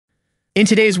In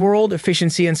today's world,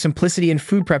 efficiency and simplicity in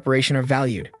food preparation are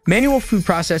valued. Manual food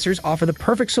processors offer the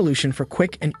perfect solution for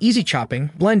quick and easy chopping,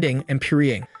 blending, and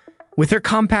pureeing. With their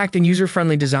compact and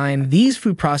user-friendly design, these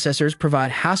food processors provide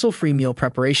hassle-free meal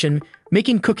preparation,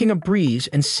 making cooking a breeze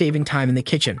and saving time in the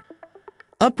kitchen.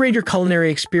 Upgrade your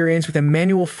culinary experience with a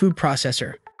manual food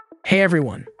processor. Hey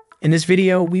everyone! In this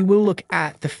video, we will look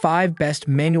at the 5 best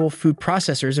manual food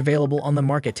processors available on the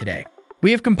market today. We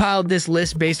have compiled this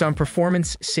list based on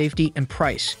performance, safety, and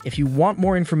price. If you want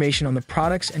more information on the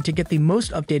products and to get the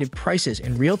most updated prices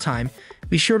in real time,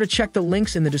 be sure to check the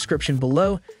links in the description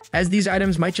below, as these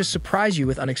items might just surprise you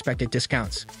with unexpected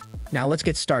discounts. Now let's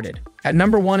get started. At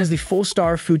number 1 is the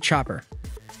Fullstar Food Chopper.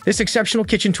 This exceptional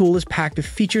kitchen tool is packed with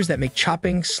features that make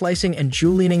chopping, slicing, and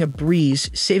julienning a breeze,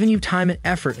 saving you time and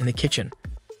effort in the kitchen.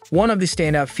 One of the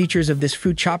standout features of this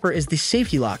food chopper is the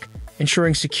safety lock,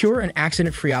 ensuring secure and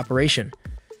accident-free operation.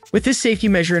 With this safety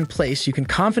measure in place, you can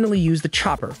confidently use the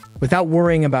chopper without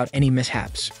worrying about any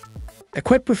mishaps.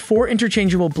 Equipped with 4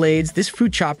 interchangeable blades, this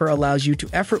food chopper allows you to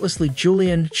effortlessly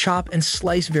julienne, chop, and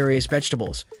slice various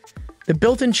vegetables. The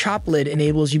built-in chop lid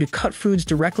enables you to cut foods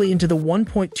directly into the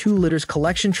 1.2 liters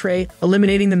collection tray,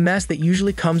 eliminating the mess that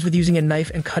usually comes with using a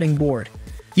knife and cutting board.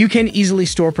 You can easily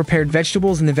store prepared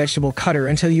vegetables in the vegetable cutter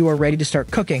until you are ready to start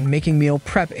cooking, making meal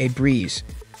prep a breeze.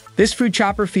 This food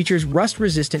chopper features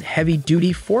rust-resistant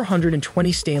heavy-duty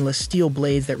 420 stainless steel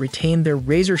blades that retain their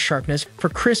razor sharpness for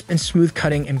crisp and smooth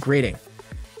cutting and grating.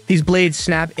 These blades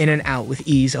snap in and out with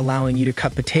ease, allowing you to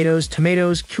cut potatoes,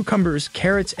 tomatoes, cucumbers,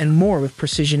 carrots, and more with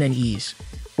precision and ease.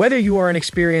 Whether you are an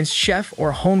experienced chef or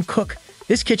a home cook,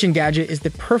 this kitchen gadget is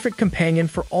the perfect companion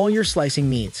for all your slicing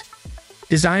needs.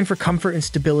 Designed for comfort and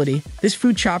stability, this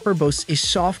food chopper boasts a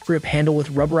soft grip handle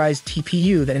with rubberized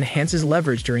TPU that enhances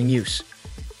leverage during use.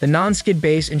 The non-skid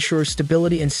base ensures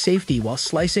stability and safety while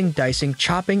slicing, dicing,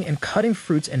 chopping, and cutting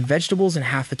fruits and vegetables in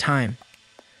half the time.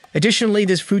 Additionally,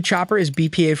 this food chopper is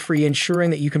BPA-free, ensuring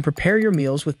that you can prepare your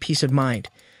meals with peace of mind.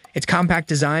 Its compact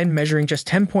design, measuring just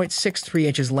 10.63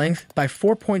 inches length by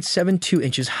 4.72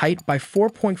 inches height by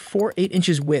 4.48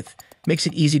 inches width, makes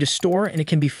it easy to store, and it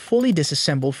can be fully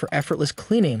disassembled for effortless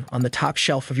cleaning on the top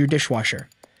shelf of your dishwasher.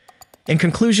 In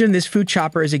conclusion, this food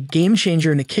chopper is a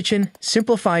game-changer in the kitchen,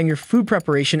 simplifying your food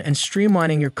preparation and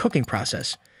streamlining your cooking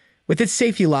process. With its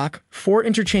safety lock, 4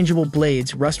 interchangeable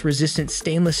blades, rust-resistant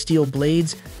stainless steel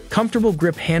blades, comfortable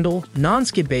grip handle,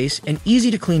 non-skid base, and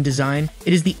easy-to-clean design,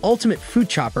 it is the ultimate food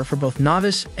chopper for both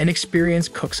novice and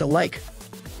experienced cooks alike.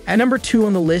 At number 2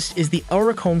 on the list is the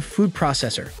Ourokhome Food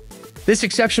Processor. This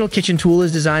exceptional kitchen tool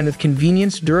is designed with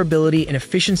convenience, durability, and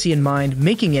efficiency in mind,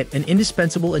 making it an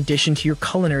indispensable addition to your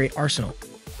culinary arsenal.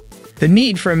 The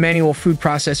need for a manual food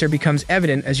processor becomes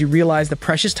evident as you realize the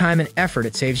precious time and effort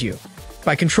it saves you.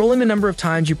 By controlling the number of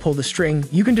times you pull the string,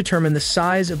 you can determine the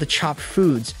size of the chopped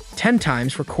foods, 10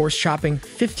 times for coarse chopping,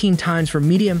 15 times for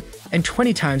medium, and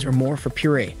 20 times or more for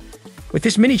puree. With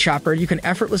this mini chopper, you can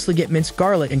effortlessly get minced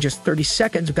garlic in just 30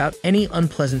 seconds without any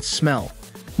unpleasant smell.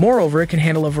 Moreover, it can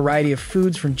handle a variety of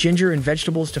foods from ginger and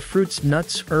vegetables to fruits,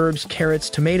 nuts, herbs, carrots,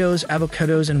 tomatoes,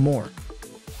 avocados, and more.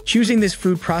 Choosing this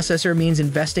food processor means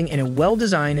investing in a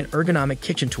well-designed and ergonomic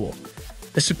kitchen tool.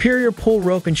 The superior pull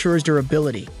rope ensures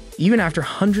durability, even after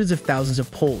hundreds of thousands of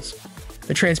pulls.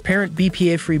 The transparent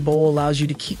BPA-free bowl allows you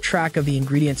to keep track of the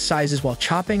ingredient sizes while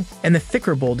chopping, and the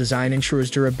thicker bowl design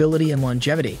ensures durability and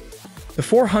longevity. The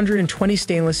 420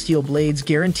 stainless steel blades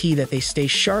guarantee that they stay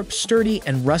sharp, sturdy,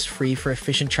 and rust-free for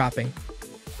efficient chopping.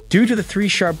 Due to the 3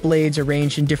 sharp blades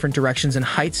arranged in different directions and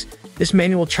heights, this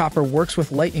manual chopper works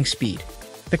with lightning speed.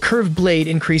 The curved blade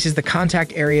increases the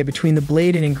contact area between the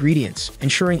blade and ingredients,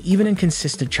 ensuring even and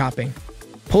consistent chopping.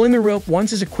 Pulling the rope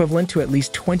once is equivalent to at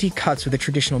least 20 cuts with a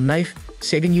traditional knife,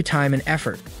 saving you time and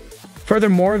effort.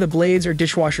 Furthermore, the blades are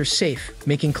dishwasher safe,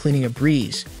 making cleaning a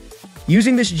breeze.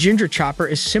 Using this ginger chopper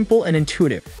is simple and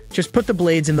intuitive. Just put the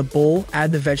blades in the bowl,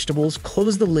 add the vegetables,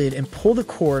 close the lid, and pull the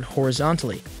cord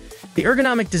horizontally. The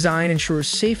ergonomic design ensures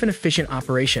safe and efficient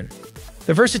operation.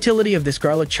 The versatility of this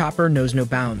garlic chopper knows no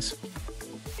bounds.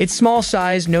 Its small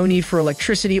size, no need for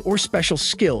electricity or special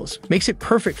skills, makes it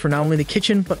perfect for not only the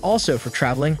kitchen, but also for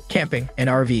traveling, camping, and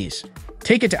RVs.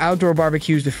 Take it to outdoor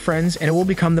barbecues with friends, and it will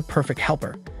become the perfect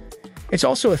helper. It's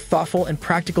also a thoughtful and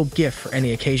practical gift for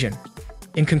any occasion.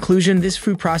 In conclusion, this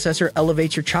food processor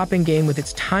elevates your chopping game with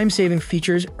its time-saving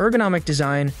features, ergonomic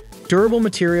design, durable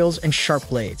materials, and sharp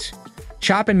blades.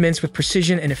 Chop and mince with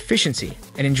precision and efficiency,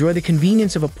 and enjoy the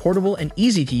convenience of a portable and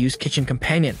easy-to-use kitchen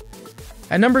companion.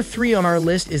 At number 3 on our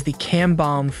list is the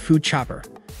Cambomb Food Chopper.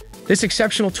 This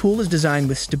exceptional tool is designed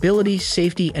with stability,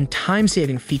 safety, and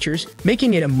time-saving features,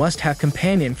 making it a must-have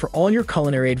companion for all your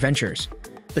culinary adventures.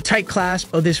 The tight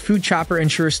clasp of this food chopper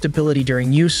ensures stability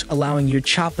during use, allowing you to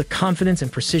chop with confidence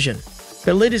and precision.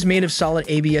 The lid is made of solid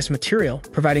ABS material,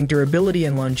 providing durability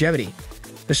and longevity.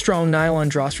 The strong nylon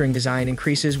drawstring design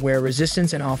increases wear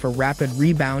resistance and offers rapid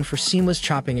rebound for seamless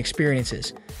chopping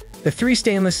experiences. The 3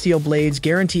 stainless steel blades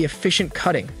guarantee efficient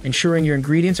cutting, ensuring your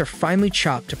ingredients are finely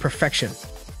chopped to perfection.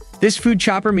 This food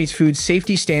chopper meets food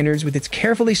safety standards with its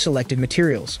carefully selected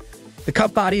materials. The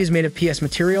cup body is made of PS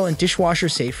material and dishwasher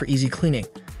safe for easy cleaning.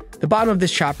 The bottom of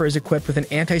this chopper is equipped with an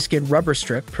anti-skid rubber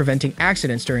strip, preventing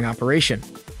accidents during operation.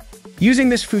 Using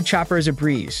this food chopper is a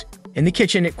breeze. In the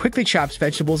kitchen, it quickly chops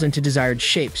vegetables into desired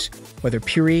shapes, whether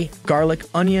puree, garlic,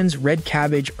 onions, red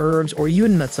cabbage, herbs, or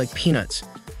even nuts like peanuts.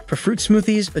 For fruit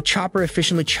smoothies, the chopper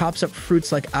efficiently chops up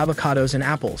fruits like avocados and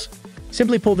apples.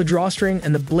 Simply pull the drawstring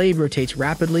and the blade rotates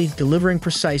rapidly, delivering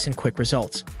precise and quick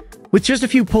results. With just a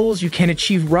few pulls, you can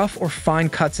achieve rough or fine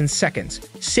cuts in seconds,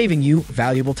 saving you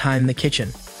valuable time in the kitchen.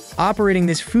 Operating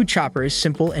this food chopper is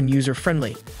simple and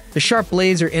user-friendly. The sharp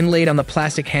blades are inlaid on the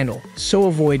plastic handle, so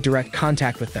avoid direct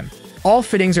contact with them. All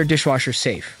fittings are dishwasher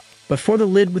safe, but for the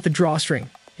lid with the drawstring,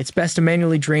 it's best to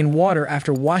manually drain water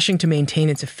after washing to maintain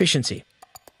its efficiency.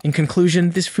 In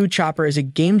conclusion, this food chopper is a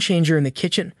game-changer in the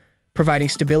kitchen, providing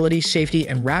stability, safety,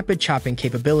 and rapid chopping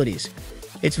capabilities.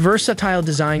 Its versatile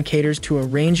design caters to a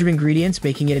range of ingredients,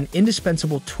 making it an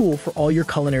indispensable tool for all your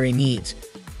culinary needs.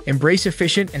 Embrace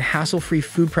efficient and hassle-free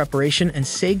food preparation and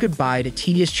say goodbye to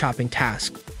tedious chopping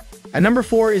tasks. At number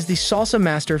 4 is the Salsa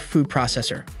Master Food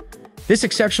Processor. This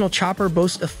exceptional chopper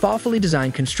boasts a thoughtfully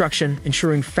designed construction,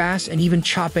 ensuring fast and even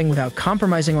chopping without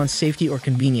compromising on safety or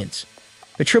convenience.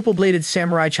 The triple-bladed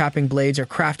samurai chopping blades are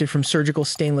crafted from surgical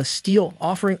stainless steel,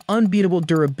 offering unbeatable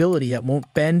durability that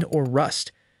won't bend or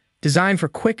rust. Designed for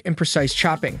quick and precise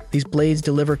chopping, these blades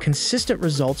deliver consistent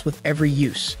results with every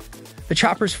use. The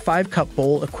chopper's 5-cup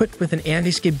bowl, equipped with an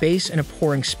anti-skid base and a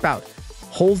pouring spout,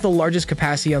 holds the largest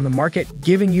capacity on the market,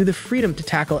 giving you the freedom to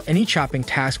tackle any chopping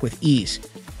task with ease.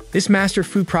 This master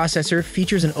food processor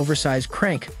features an oversized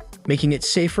crank, making it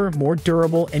safer, more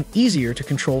durable, and easier to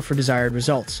control for desired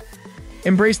results.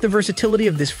 Embrace the versatility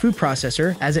of this food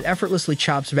processor as it effortlessly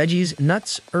chops veggies,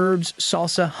 nuts, herbs,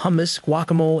 salsa, hummus,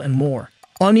 guacamole, and more.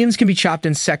 Onions can be chopped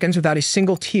in seconds without a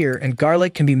single tear, and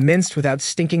garlic can be minced without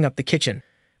stinking up the kitchen.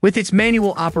 With its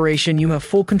manual operation, you have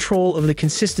full control over the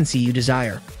consistency you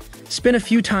desire. Spin a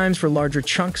few times for larger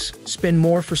chunks, spin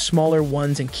more for smaller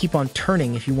ones, and keep on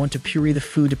turning if you want to puree the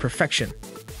food to perfection.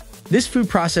 This food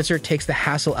processor takes the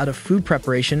hassle out of food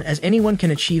preparation, as anyone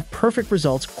can achieve perfect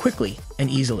results quickly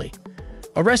and easily.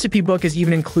 A recipe book is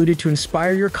even included to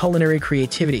inspire your culinary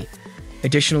creativity.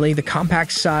 Additionally, the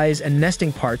compact size and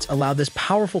nesting parts allow this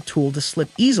powerful tool to slip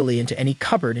easily into any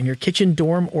cupboard in your kitchen,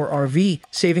 dorm, or RV,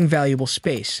 saving valuable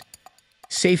space.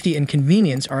 Safety and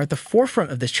convenience are at the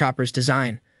forefront of this chopper's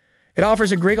design. It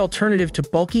offers a great alternative to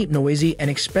bulky, noisy, and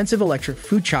expensive electric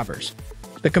food choppers.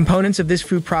 The components of this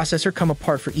food processor come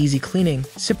apart for easy cleaning.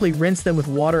 Simply rinse them with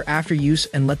water after use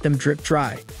and let them drip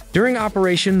dry. During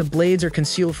operation, the blades are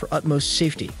concealed for utmost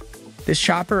safety. This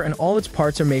chopper and all its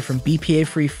parts are made from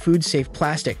BPA-free food-safe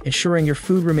plastic, ensuring your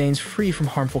food remains free from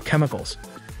harmful chemicals.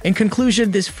 In conclusion,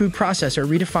 this food processor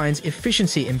redefines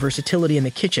efficiency and versatility in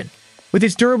the kitchen. With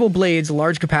its durable blades,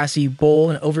 large capacity bowl,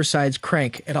 and oversized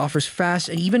crank, it offers fast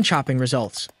and even chopping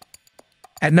results.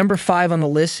 At number 5 on the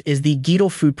list is the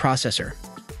Geedel Food Processor.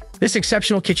 This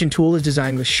exceptional kitchen tool is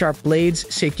designed with sharp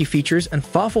blades, safety features, and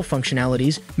thoughtful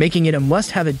functionalities, making it a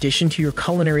must-have addition to your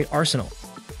culinary arsenal.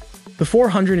 The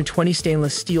 420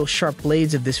 stainless steel sharp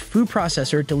blades of this food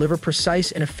processor deliver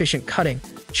precise and efficient cutting,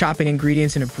 chopping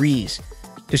ingredients in a breeze.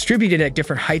 Distributed at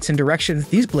different heights and directions,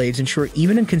 these blades ensure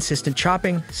even and consistent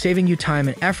chopping, saving you time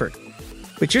and effort.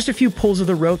 With just a few pulls of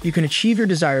the rope, you can achieve your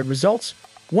desired results.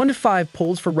 1 to 5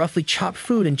 pulls for roughly chopped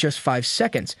food in just 5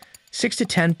 seconds, 6 to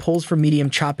 10 pulls for medium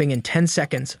chopping in 10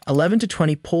 seconds, 11 to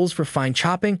 20 pulls for fine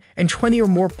chopping, and 20 or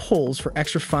more pulls for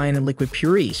extra fine and liquid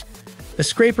purees. The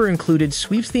scraper included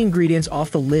sweeps the ingredients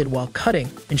off the lid while cutting,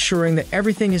 ensuring that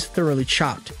everything is thoroughly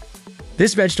chopped.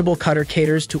 This vegetable cutter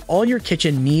caters to all your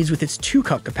kitchen needs with its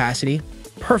 2-cup capacity,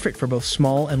 perfect for both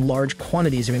small and large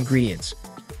quantities of ingredients.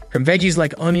 From veggies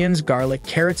like onions, garlic,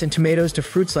 carrots, and tomatoes to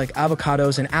fruits like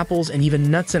avocados and apples, and even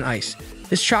nuts and ice,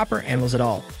 this chopper handles it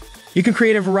all. You can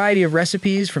create a variety of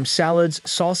recipes, from salads,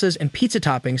 salsas, and pizza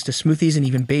toppings to smoothies and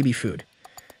even baby food.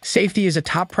 Safety is a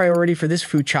top priority for this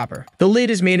food chopper. The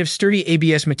lid is made of sturdy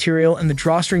ABS material, and the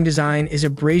drawstring design is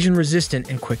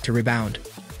abrasion-resistant and quick to rebound.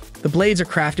 The blades are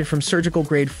crafted from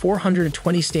surgical-grade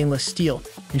 420 stainless steel,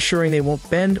 ensuring they won't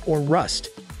bend or rust.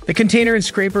 The container and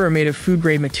scraper are made of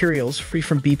food-grade materials, free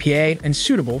from BPA and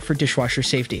suitable for dishwasher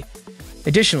safety.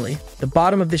 Additionally, the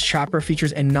bottom of this chopper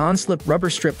features a non-slip rubber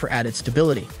strip for added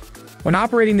stability. When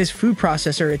operating this food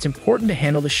processor, it's important to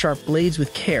handle the sharp blades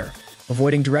with care,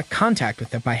 avoiding direct contact with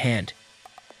them by hand.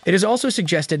 It is also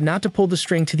suggested not to pull the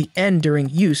string to the end during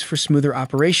use for smoother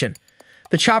operation.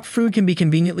 The chopped food can be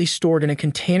conveniently stored in a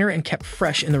container and kept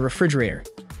fresh in the refrigerator.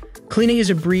 Cleaning is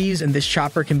a breeze, and this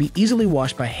chopper can be easily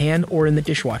washed by hand or in the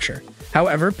dishwasher.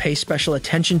 However, pay special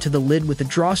attention to the lid with the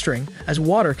drawstring, as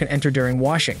water can enter during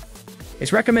washing.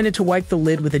 It's recommended to wipe the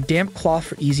lid with a damp cloth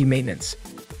for easy maintenance.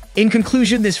 In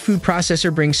conclusion, this food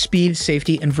processor brings speed,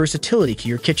 safety, and versatility to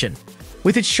your kitchen.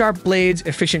 With its sharp blades,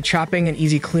 efficient chopping, and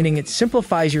easy cleaning, it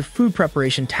simplifies your food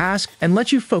preparation task and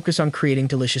lets you focus on creating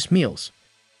delicious meals.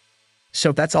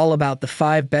 So that's all about the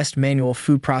 5 best manual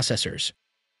food processors.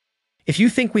 If you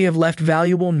think we have left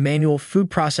valuable manual food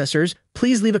processors,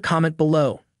 please leave a comment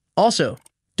below. Also,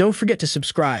 don't forget to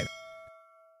subscribe.